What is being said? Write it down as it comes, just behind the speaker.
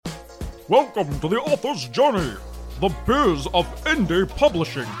Welcome to the author's journey, the biz of indie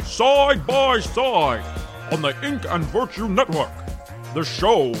publishing, side by side, on the Ink and Virtue Network. The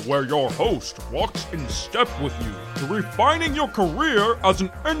show where your host walks in step with you to refining your career as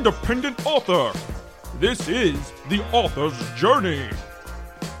an independent author. This is the author's journey.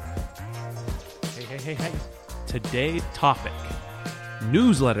 Hey. Today's topic,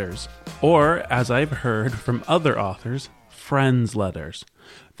 newsletters, or as I've heard from other authors, friendsletters.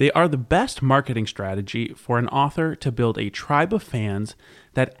 They are the best marketing strategy for an author to build a tribe of fans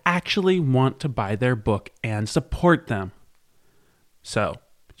that actually want to buy their book and support them. So,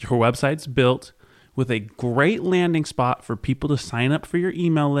 your website's built with a great landing spot for people to sign up for your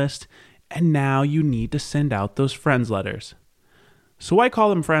email list, and now you need to send out those friendsletters. So I call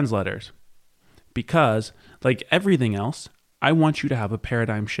them friendsletters because, like everything else, I want you to have a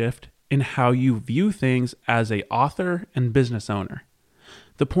paradigm shift in how you view things as an author and business owner.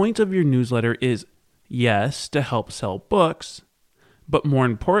 The point of your newsletter is, yes, to help sell books, but more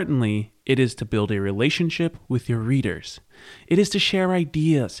importantly, it is to build a relationship with your readers. It is to share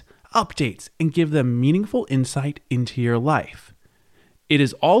ideas, updates, and give them meaningful insight into your life. It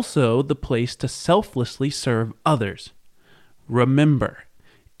is also the place to selflessly serve others. Remember,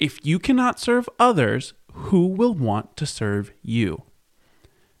 if you cannot serve others, who will want to serve you?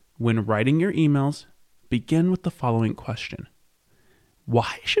 When writing your emails, begin with the following question.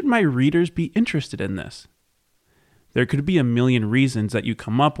 Why should my readers be interested in this? There could be a million reasons that you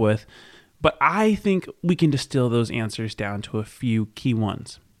come up with, but I think we can distill those answers down to a few key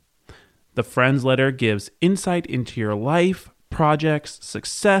ones. The friendsletter gives insight into your life, projects,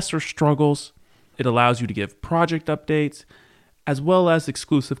 success, or struggles. It allows you to give project updates, as well as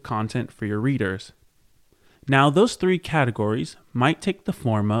exclusive content for your readers. Now, those three categories might take the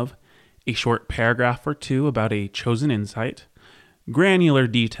form of a short paragraph or two about a chosen insight, granular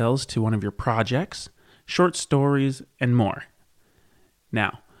details to one of your projects, short stories, and more.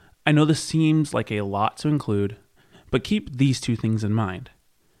 Now, I know this seems like a lot to include, but keep these two things in mind.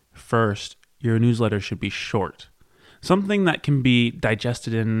 First, your newsletter should be short, something that can be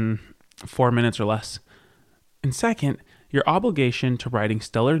digested in 4 minutes or less. And second, your obligation to writing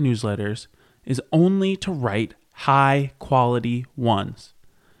stellar newsletters is only to write high-quality ones.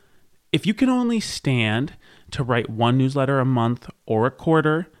 If you can only stand to write one newsletter a month or a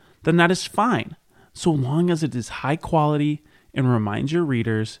quarter, then that is fine, so long as it is high quality and reminds your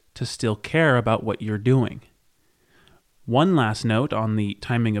readers to still care about what you're doing. One last note on the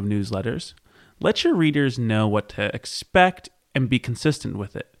timing of newsletters. Let your readers know what to expect and be consistent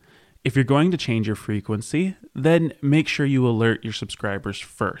with it. If you're going to change your frequency, then make sure you alert your subscribers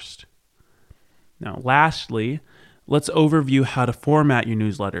first. Now, lastly, let's overview how to format your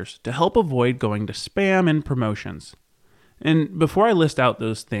newsletters to help avoid going to spam and promotions. And before I list out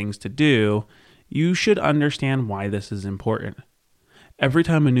those things to do, you should understand why this is important. Every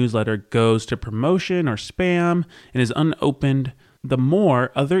time a newsletter goes to promotion or spam and is unopened, the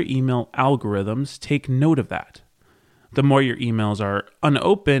more other email algorithms take note of that. The more your emails are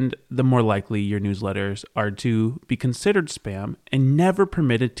unopened, the more likely your newsletters are to be considered spam and never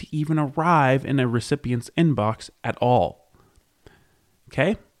permitted to even arrive in a recipient's inbox at all.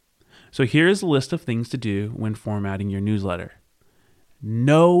 Okay? So here's a list of things to do when formatting your newsletter.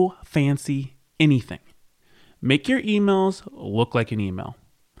 No fancy anything. Make your emails look like an email.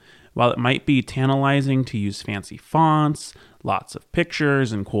 While it might be tantalizing to use fancy fonts, lots of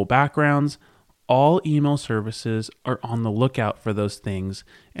pictures, and cool backgrounds, all email services are on the lookout for those things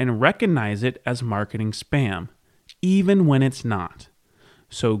and recognize it as marketing spam, even when it's not.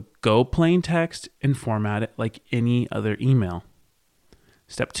 So go plain text and format it like any other email.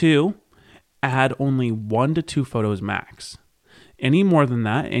 Step 2, add only 1 to 2 photos max. Any more than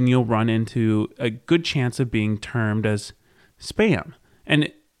that, and you'll run into a good chance of being termed as spam. And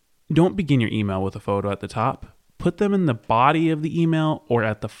don't begin your email with a photo at the top. Put them in the body of the email or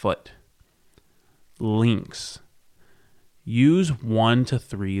at the foot. Links. Use 1 to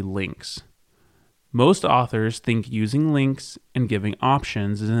 3 links. Most authors think using links and giving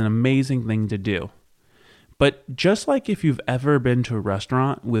options is an amazing thing to do. But just like if you've ever been to a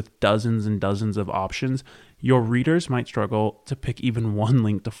restaurant with dozens and dozens of options, your readers might struggle to pick even one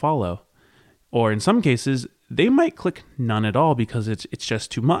link to follow. Or in some cases, they might click none at all because it's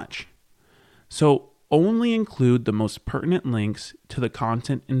just too much. So only include the most pertinent links to the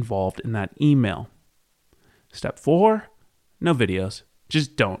content involved in that email. Step 4, no videos.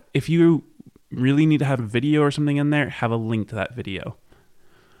 Just don't. If you really need to have a video or something in there, have a link to that video.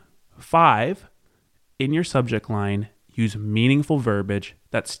 5, in your subject line, use meaningful verbiage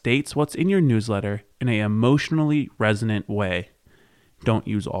that states what's in your newsletter in an emotionally resonant way. Don't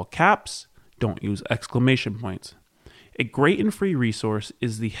use all caps. Don't use exclamation points. A great and free resource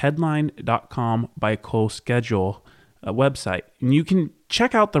is the headline.com by CoSchedule website, and you can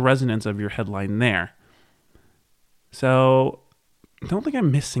check out the resonance of your headline there. So I don't think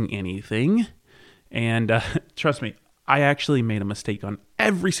I'm missing anything. And trust me, I actually made a mistake on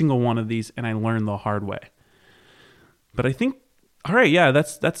every single one of these, and I learned the hard way. But I think, all right, yeah,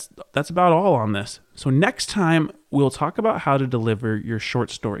 that's about all on this. So next time, we'll talk about how to deliver your short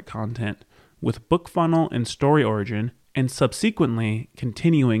story content with BookFunnel and Story Origin, and subsequently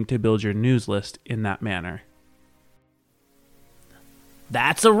continuing to build your news list in that manner.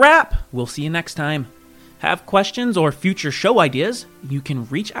 That's a wrap. We'll see you next time. Have questions or future show ideas? You can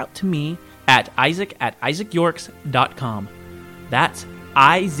reach out to me at isaac@isaacyorks.com. That's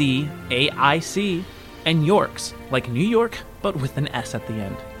IZAIC and Yorks, like New York, but with an S at the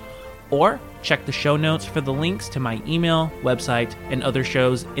end. Or check the show notes for the links to my email, website, and other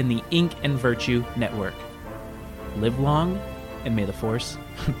shows in the Ink and Virtue Network. Live long, and may the Force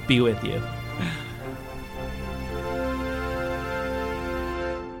be with you.